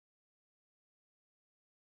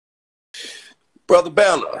Brother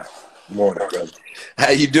Banner. Morning, brother. How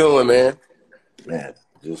you doing, man? Man,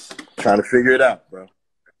 just trying to figure it out, bro.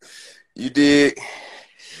 You did? Yeah.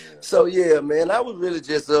 So, yeah, man, I was really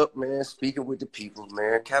just up, man, speaking with the people,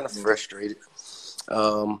 man, kind of frustrated.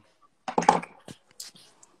 And,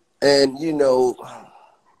 you know,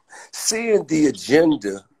 seeing the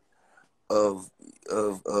agenda of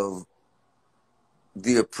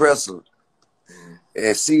the oppressor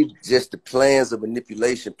and see just the plans of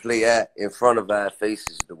manipulation play out in front of our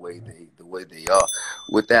faces the way they are,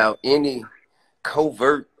 without any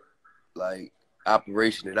covert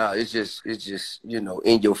operation at all. It's just you know,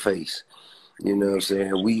 in your face. You know what I'm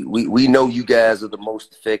saying? We know you guys are the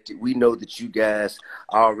most affected. We know that you guys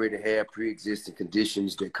already have pre-existing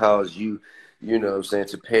conditions that cause you, you know what I'm saying,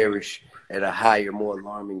 to perish at a higher, more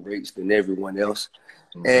alarming rates than everyone else.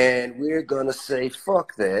 And we're gonna say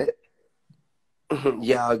fuck that.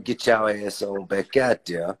 Y'all get y'all ass on back out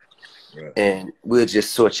there, and we'll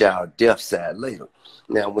just sort y'all death side later.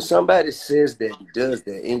 Now, when somebody says that and does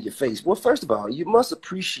that in your face, well, first of all, you must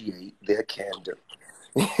appreciate their candor.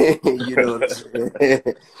 You know what I'm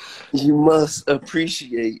saying? You must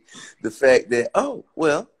appreciate the fact that, oh,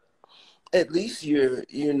 well, at least you're,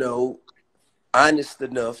 you know, honest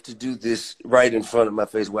enough to do this right in front of my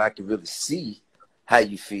face where I can really see how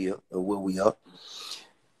you feel or where we are.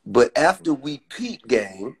 But after we peep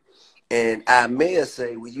game, and our mayor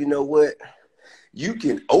say, well, you know what? You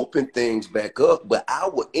can open things back up, but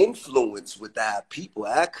our influence with our people,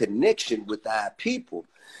 our connection with our people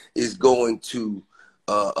is going to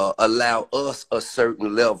allow us a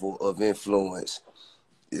certain level of influence.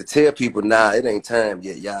 To tell people, nah, it ain't time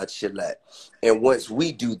yet, y'all chill out. And once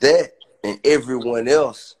we do that, and everyone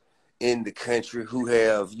else in the country who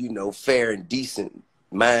have, you know, fair and decent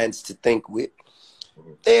minds to think with,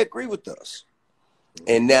 they agree with us.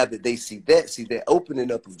 And now that they see that opening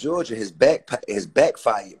up of Georgia has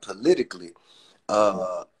backfired politically,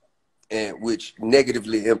 and which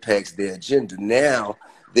negatively impacts their agenda. Now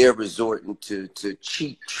they're resorting to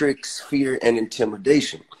cheap tricks, fear, and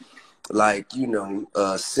intimidation, like, you know,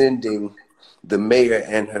 sending the mayor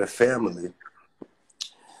and her family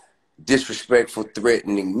disrespectful,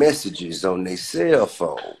 threatening messages on their cell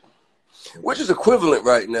phone, which is equivalent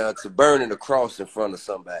right now to burning a cross in front of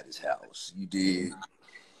somebody's house. You did.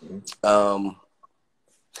 And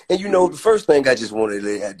you know, the first thing I just wanted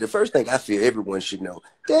to add, the first thing I feel everyone should know,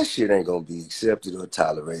 that shit ain't gonna be accepted or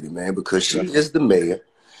tolerated, man, because she is the mayor,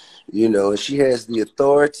 you know, and she has the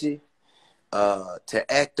authority to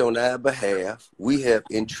act on our behalf. We have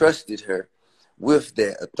entrusted her with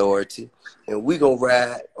that authority, and we gonna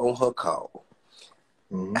ride on her call.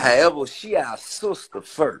 However, she our sister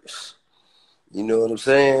first. You know what I'm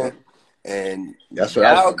saying? And that's what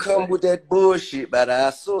y'all come with that bullshit about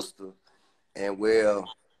our sister, and well,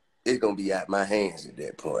 it's gonna be out my hands at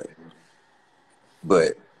that point.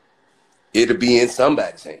 But it'll be in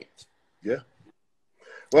somebody's hands. Yeah.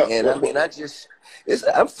 Well, and I mean,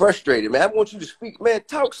 I'm frustrated, man. I want you to speak, man.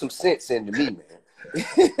 Talk some sense into me, man.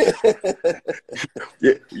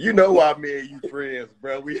 Yeah, you know why me and you friends,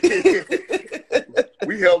 bro. We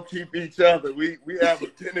help keep each other. We have a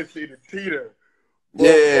tendency to teeter.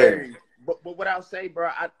 Yeah. But what I'll say,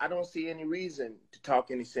 bro, I don't see any reason to talk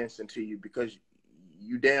any sense into you, because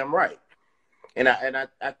you damn right. And I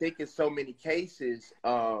think in so many cases,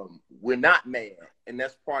 we're not mad, and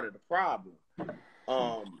that's part of the problem.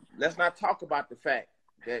 Let's not talk about the fact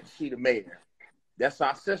that she the mayor. That's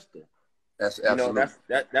our sister. That's absolutely. You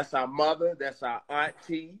know, that's our mother, that's our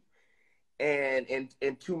auntie. And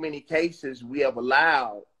in too many cases, we have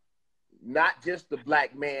allowed not just the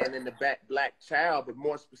black man and the black child, but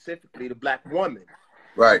more specifically the black woman,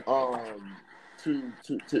 right? To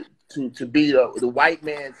be the white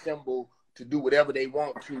man symbol, to do whatever they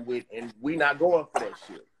want to with, and we not going for that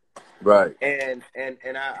shit, right? And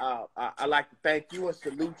I like to thank you and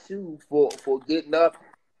salute you for getting up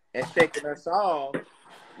and shaking us all,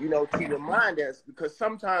 you know, to remind us, because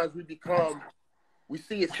sometimes we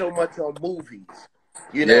see it so much on movies.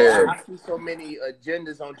 You know, Yeah. I see so many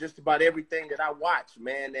agendas on just about everything that I watch,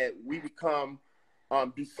 man, that we become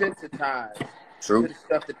desensitized to the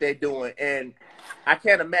stuff that they're doing. And I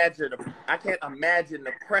can't imagine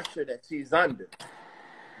the pressure that she's under,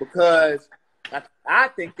 because I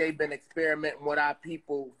think they've been experimenting with our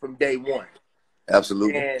people from day one.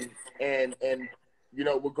 Absolutely. And you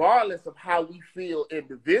know, regardless of how we feel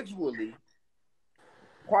individually,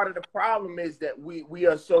 part of the problem is that we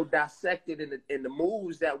are so dissected in the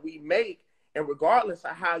moves that we make, and regardless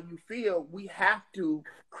of how you feel, we have to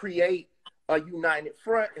create a united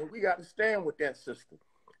front, and we got to stand with that system.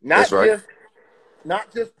 Not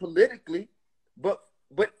just politically, but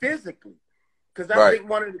physically. Because I think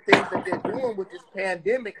one of the things that they're doing with this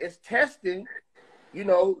pandemic is testing, you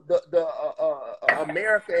know, the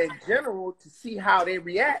America in general to see how they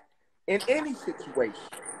react in any situation.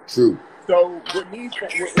 True. So what needs to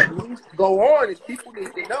go on is people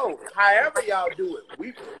need to know, however y'all do it,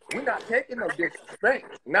 we're not taking no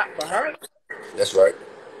disrespect, not for her. That's right.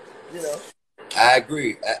 You know, I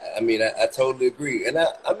agree. I mean, I totally agree, and I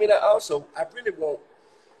really want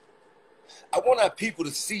our people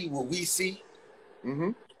to see what we see.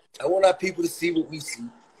 Mm-hmm. I want our people to see what we see.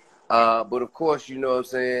 But of course, you know what I'm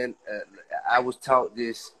saying. I was taught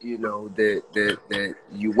this, you know, that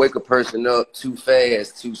you wake a person up too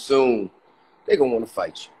fast, too soon, they gonna want to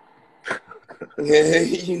fight you.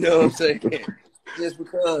 You know what I'm saying? Just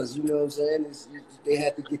because, you know what I'm saying, they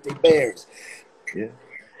have to get their bearings. Yeah.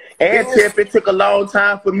 And Tip, it took a long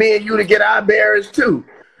time for me and you to get our bearings too.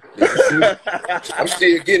 I'm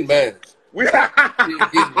still getting mine. But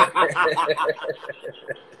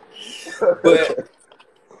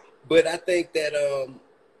I think that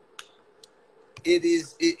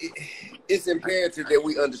it's imperative that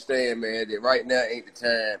we understand, man, that right now ain't the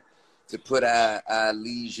time to put our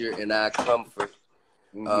leisure and our comfort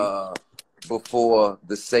before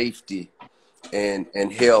the safety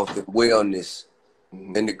and health and wellness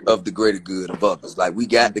and of the greater good of others. Like, we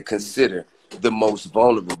got to consider the most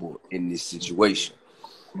vulnerable in this situation.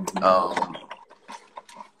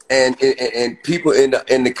 And people in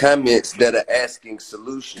the comments that are asking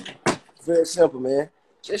solutions, very simple, man.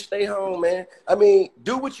 Just stay home, man. I mean,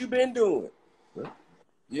 do what you've been doing.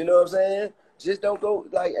 You know what I'm saying? Just don't go.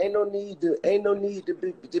 Like, ain't no need to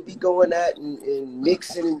be going out and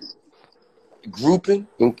mixing, grouping,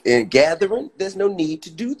 and gathering. There's no need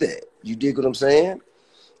to do that. You dig what I'm saying?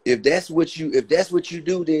 If that's what you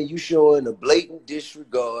do, then you showing a blatant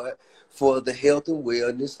disregard for the health and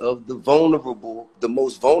wellness of the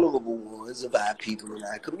most vulnerable ones of our people in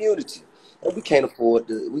our community. And we can't afford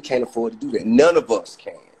to do that. None of us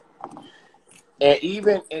can. And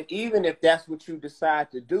even if that's what you decide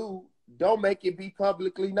to do, don't make it be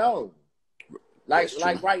publicly known. Like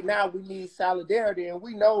right now, we need solidarity, and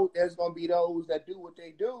we know there's gonna be those that do what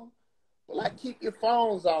they do. But like, keep your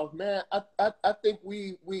phones off, man. I think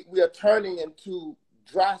we are turning into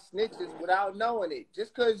dry snitches without knowing it.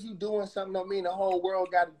 Just because you doing something don't mean the whole world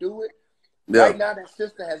got to do it. Yeah. Right now, that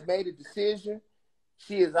sister has made a decision.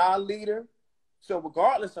 She is our leader. So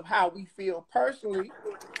regardless of how we feel personally,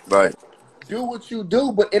 do what you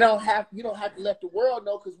do. But you don't have to let the world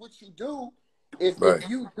know, because what you do is if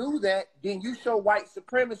you do that, then you show white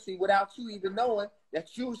supremacy without you even knowing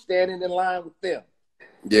that you're standing in line with them.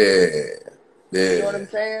 Yeah. You know what I'm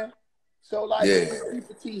saying? So like, keep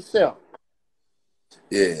it to yourself.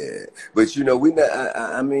 Yeah, but you know, we not.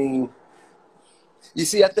 I mean, you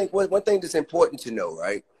see, I think one thing that's important to know,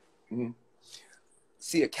 right? Mm-hmm.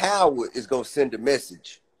 See, a coward is gonna send a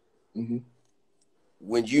message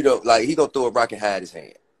when you don't like. He gonna throw a rock and hide his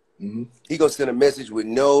hand. Mm-hmm. He gonna send a message with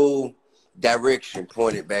no direction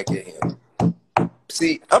pointed back at him.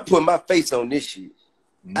 See, I'm putting my face on this shit.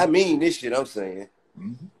 Mm-hmm. I mean this shit. I'm saying,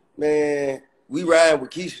 man, we riding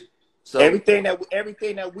with Keisha. So everything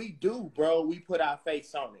that we do, bro, we put our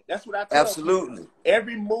face on it. That's what I tell absolutely people.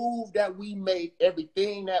 Every move that we make,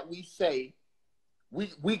 everything that we say, we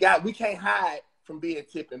can't hide from being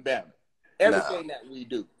Tip and Bama. Everything that we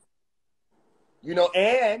do. You know,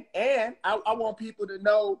 and I want people to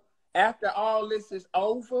know, after all this is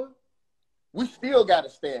over, we still gotta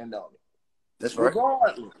stand on it. That's right.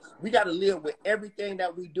 Regardless, we gotta live with everything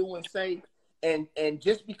that we do and say. And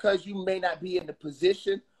just because you may not be in the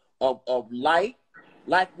position of light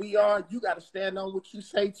like we are, you got to stand on what you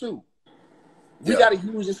say too. We got to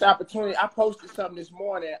use this opportunity. I posted something this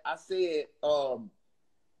morning. I said,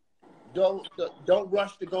 don't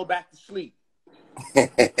rush to go back to sleep.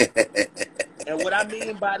 And what I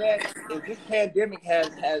mean by that is this pandemic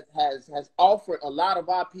has offered a lot of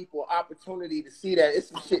our people opportunity to see that it's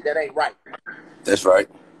some shit that ain't right. That's right.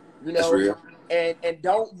 You know, that's real. And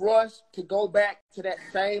don't rush to go back to that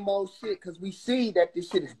same old shit, because we see that this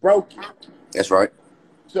shit is broken. That's right.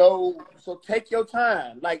 So take your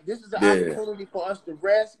time. Like, this is an opportunity for us to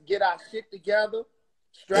rest, get our shit together,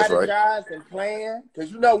 strategize and plan. Because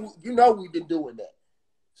you know we've been doing that.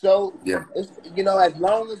 So it's, you know, as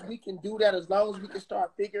long as we can do that, as long as we can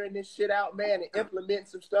start figuring this shit out, man, and implement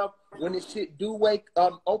some stuff when this shit do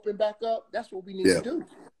open back up, that's what we need to do.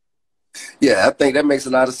 Yeah, I think that makes a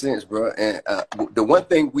lot of sense, bro. And the one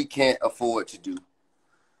thing we can't afford to do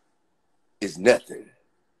is nothing.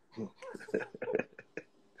 You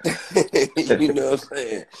know what I'm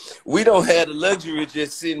saying? We don't have the luxury of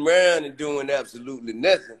just sitting around and doing absolutely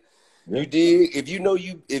nothing. You dig? If you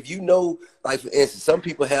know, like for instance, some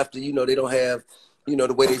people have to, they don't have,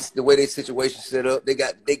 the way they situation set up, they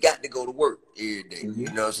got to go to work every day. You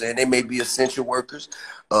know what I'm saying? They may be essential workers.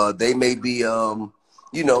 They may be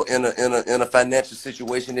in a financial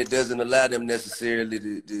situation that doesn't allow them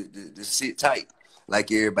necessarily to sit tight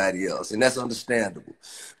like everybody else. And that's understandable.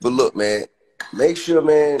 But look, man, make sure,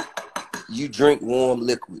 man, you drink warm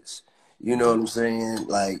liquids. You know what I'm saying?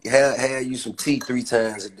 Like, have you some tea 3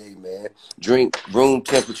 times a day, man. Drink room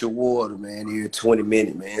temperature water, man, every 20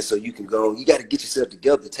 minutes, man. So you can go. You got to get yourself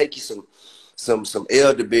together. Take you some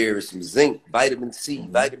elderberry, some zinc, vitamin C,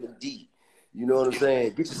 vitamin D. You know what I'm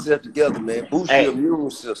saying? Get yourself together, man. Boost your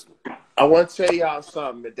immune system. I want to tell y'all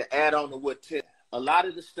something to add on to what a lot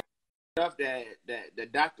of the stuff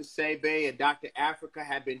that Dr. Sebe and Dr. Africa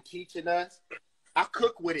have been teaching us, I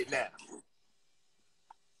cook with it now.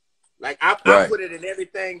 Like, I put it in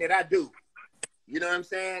everything that I do. You know what I'm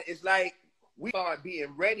saying? It's like we are being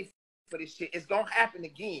ready for this shit. It's going to happen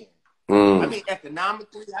again. I mean,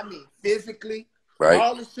 economically, I mean, physically. Right.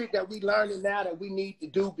 All the shit that we learning now that we need to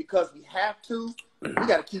do because we have to, we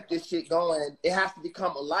got to keep this shit going. It has to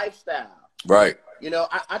become a lifestyle. Right. You know,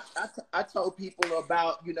 I told people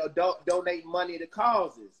about, donate money to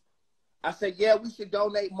causes. I said, yeah, we should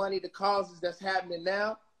donate money to causes that's happening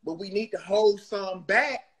now, but we need to hold some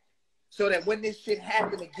back so that when this shit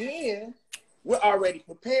happen again, we're already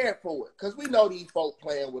prepared for it. Because we know these folk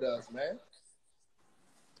playing with us, man.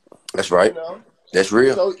 That's right. That's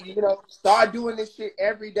real. So, start doing this shit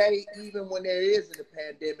every day, even when there isn't a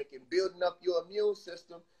pandemic, and building up your immune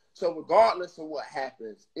system. So regardless of what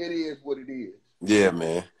happens, it is what it is. Yeah,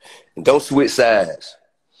 man. And don't switch sides.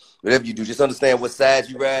 Whatever you do, just understand what side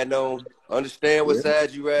you riding on. Understand what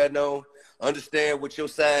side you riding on. Understand what your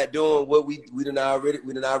side doing. What we done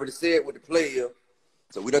already said with the player.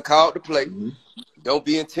 So we done called the play. Don't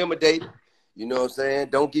be intimidated. You know what I'm saying?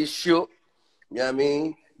 Don't get shook. You know what I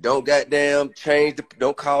mean? Don't goddamn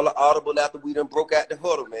don't call an audible after we done broke out the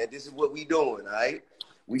huddle, man. This is what we doing, all right?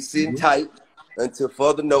 We sitting tight until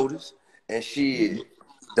further notice. And shit,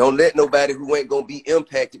 don't let nobody who ain't gonna be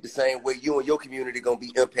impacted the same way you and your community gonna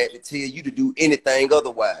be impacted tell you to do anything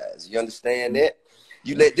otherwise. You understand that?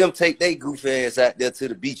 You let them take their goof ass out there to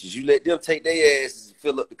the beaches. You let them take their asses and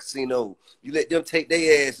fill up the casino. You let them take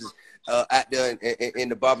their asses out there in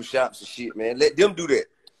the barbershops and shit, man. Let them do that.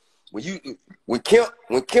 When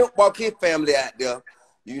Kemp walk his family out there,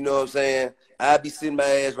 you know what I'm saying, I be sitting my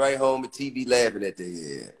ass right home at TV laughing at their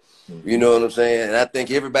ass. You know what I'm saying? And I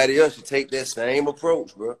think everybody else should take that same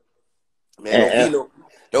approach, bro. Man,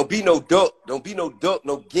 don't be no duck. Don't be no duck,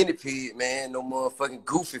 no guinea pig, man. No motherfucking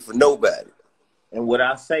goofy for nobody. And what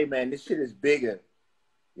I say, man, this shit is bigger.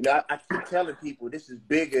 I keep telling people this is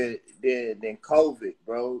bigger than COVID,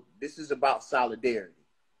 bro. This is about solidarity.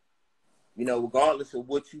 Regardless of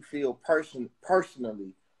what you feel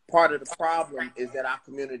personally, part of the problem is that our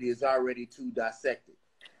community is already too dissected.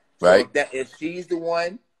 Right. So if she's the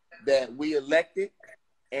one that we elected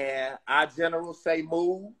and our generals say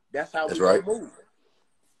move, that's how we're going to move.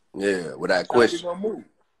 Yeah, without question.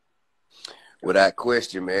 Without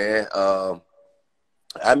question, man.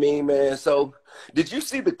 I mean, man, so did you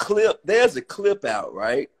see the clip? There's a clip out,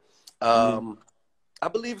 right? I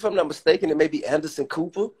believe, if I'm not mistaken, it may be Anderson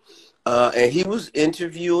Cooper. And he was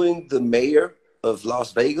interviewing the mayor of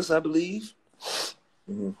Las Vegas, I believe.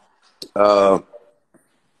 So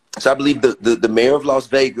I believe the mayor of Las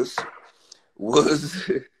Vegas was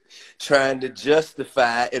trying to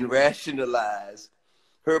justify and rationalize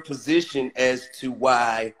her position as to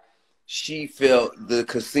why she felt the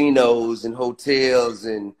casinos and hotels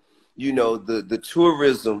and, the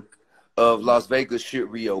tourism of Las Vegas should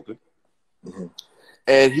reopen.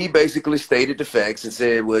 And he basically stated the facts and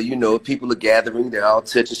said, well, people are gathering. They're all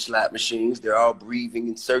touching slot machines. They're all breathing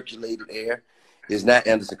in circulated air. It's not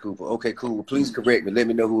Anderson Cooper. Okay, cool. Well, please correct me. Let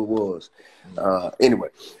me know who it was. Anyway,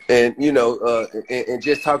 and, and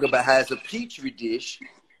just talk about how it's a petri dish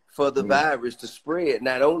for the virus to spread,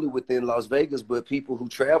 not only within Las Vegas, but people who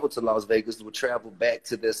travel to Las Vegas will travel back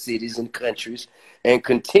to their cities and countries and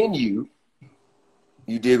continue,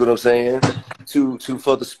 you dig what I'm saying, to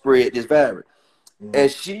further spread this virus.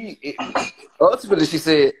 And she ultimately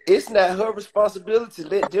said, it's not her responsibility.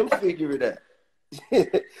 Let them figure it out.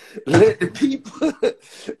 Let the people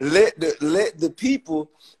let the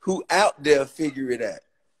people who out there figure it out.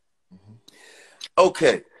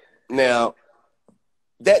 Okay. Now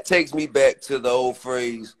that takes me back to the old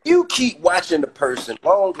phrase, you keep watching the person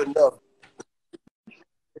long enough,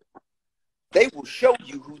 they will show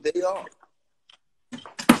you who they are.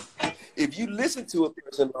 If you listen to a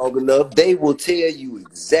person long enough, they will tell you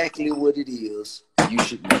exactly what it is you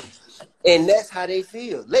should be. And that's how they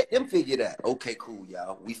feel. Let them figure it out. Okay, cool,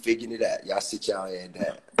 y'all. We figuring it out. Y'all sit y'all head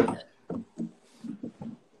down.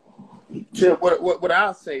 What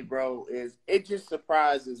I'll say, bro, is it just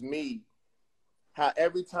surprises me how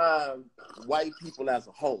every time white people as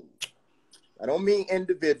a whole, I don't mean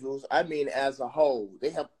individuals, I mean as a whole, they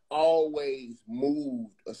have always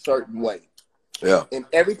moved a certain way. Yeah. And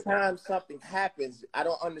every time something happens, I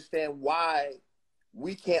don't understand why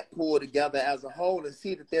we can't pull together as a whole and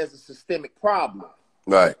see that there's a systemic problem.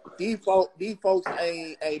 Right. These folks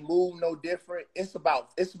ain't move no different. It's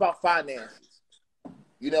about finances.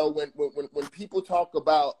 You know, when people talk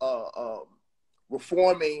about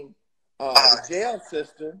reforming the jail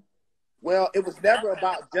system, well, it was never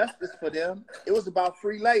about justice for them. It was about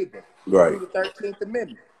free labor. Right. Through the 13th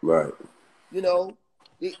Amendment. Right. You know,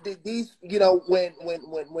 these, you know, when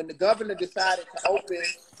the governor decided to open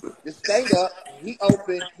the state up, he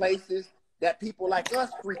opened places that people like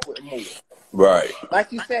us frequent more. Right.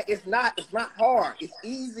 Like you said, it's not hard. It's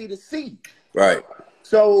easy to see. Right.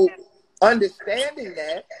 So understanding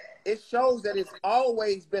that, it shows that it's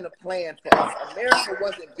always been a plan for us. America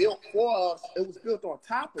wasn't built for us. It was built on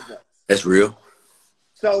top of us. That's real.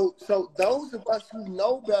 So those of us who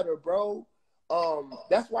know better, bro,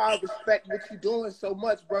 that's why I respect what you're doing so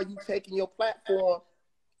much, bro. You taking your platform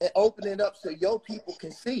and opening it up so your people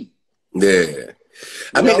can see. Yeah.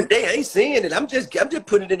 I mean, if they ain't seeing it, I'm just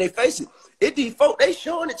putting it in their faces. These folk, they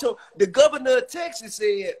showing it to the governor of Texas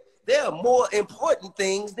said there are more important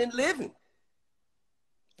things than living.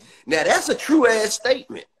 Now that's a true ass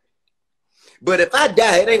statement. But if I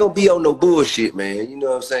die, it ain't gonna be on no bullshit, man. You know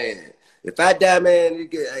what I'm saying? If I die, man,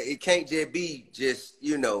 it can't just be just,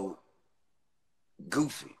 you know,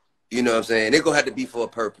 goofy. You know what I'm saying? It's gonna have to be for a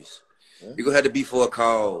purpose. It's gonna have to be for a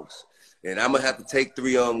cause. And I'm gonna have to take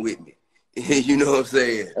 3 of them with me. You know what I'm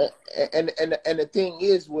saying? And the thing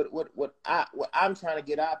is, what I'm trying to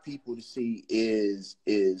get our people to see is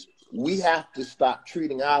we have to stop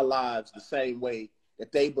treating our lives the same way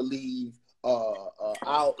that they believe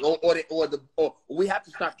we have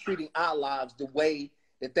to stop treating our lives the way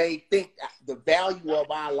that they think the value of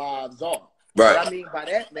our lives are. Right. What I mean by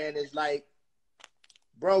that, man, is like,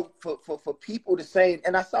 bro, for people to say,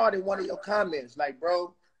 and I saw it in one of your comments, like,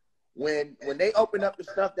 bro, when they open up the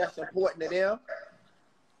stuff that's important to them,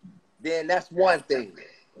 then that's one thing.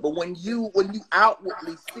 But when you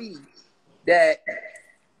outwardly see that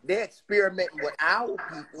they're experimenting with our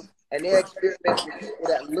people and they're experimenting with people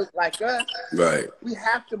that look like us, right, we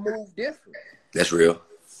have to move different. That's real.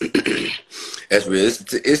 That's real.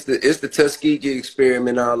 It's the Tuskegee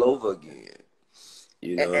experiment all over again.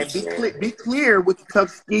 You know, and be clear with the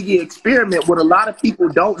Tuskegee experiment. What a lot of people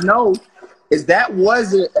don't know is that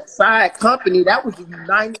wasn't a side company. That was the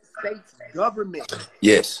United States government.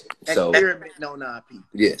 Yes. So experimenting on our people.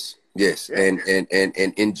 Yes. Yes. Yeah.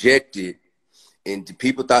 And injected into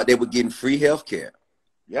people thought they were getting free health care.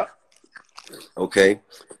 Yep. Okay.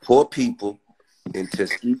 Poor people in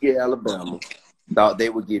Tuskegee, Alabama thought they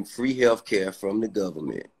were getting free health care from the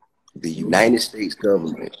government, the United States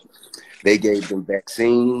government. They gave them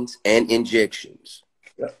vaccines and injections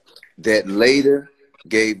that later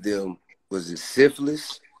gave them, was it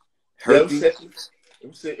syphilis, herpes?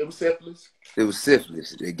 It was syphilis. It was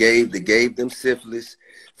syphilis. They gave them syphilis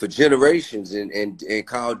for generations and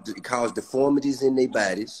caused deformities in their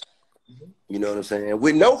bodies. You know what I'm saying?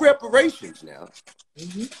 With no reparations now.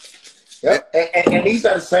 Yep. And these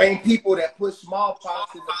are the same people that put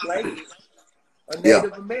smallpox in the plate of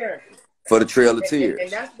Native Americans. For the Trail of Tears.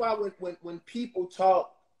 And that's why when people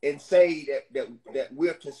talk and say that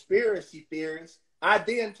we're conspiracy theorists, I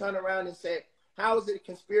then turn around and say, how is it a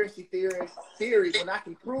conspiracy theory when I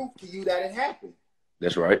can prove to you that it happened?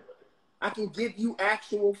 That's right. I can give you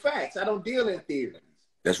actual facts. I don't deal in theories.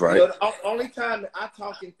 That's right. You know, the only time that I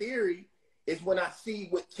talk in theory is when I see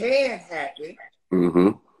what can happen,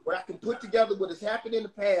 when I can put together what has happened in the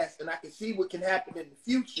past and I can see what can happen in the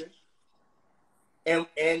future. And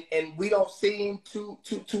we don't seem to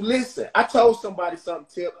listen. I told somebody something,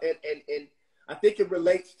 Tip, and I think it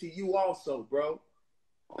relates to you also, bro.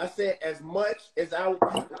 I said, as much as our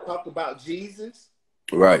people talk about Jesus,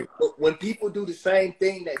 right? When people do the same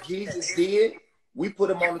thing that Jesus did, we put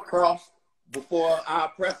him on the cross before our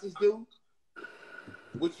oppressors do.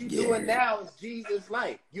 What you're doing now is Jesus'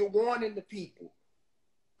 life. You're warning the people.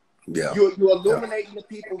 Yeah. You're illuminating the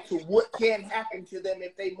people to what can happen to them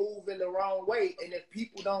if they move in the wrong way. And if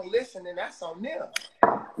people don't listen, then that's on them.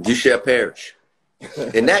 You shall perish.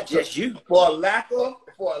 And not just you. For a lack of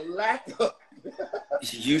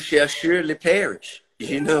you shall surely perish.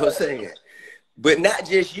 You know what I'm saying? But not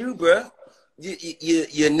just you, bro.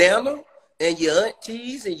 Your nana and your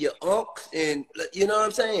aunties and your uncles, and you know what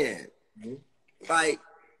I'm saying? Like,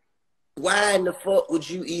 why in the fuck would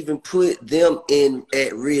you even put them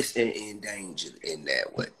at risk and in danger in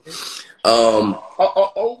that way?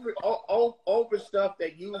 Over stuff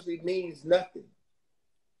that usually means nothing.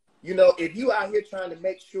 You know, if you out here trying to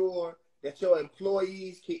make sure that your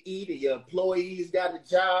employees can eat or your employees got a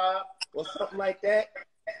job or something like that,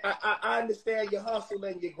 I understand your hustle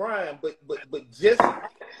and your grind, but just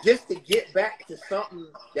to get back to something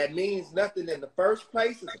that means nothing in the first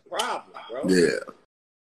place is a problem, bro. Yeah.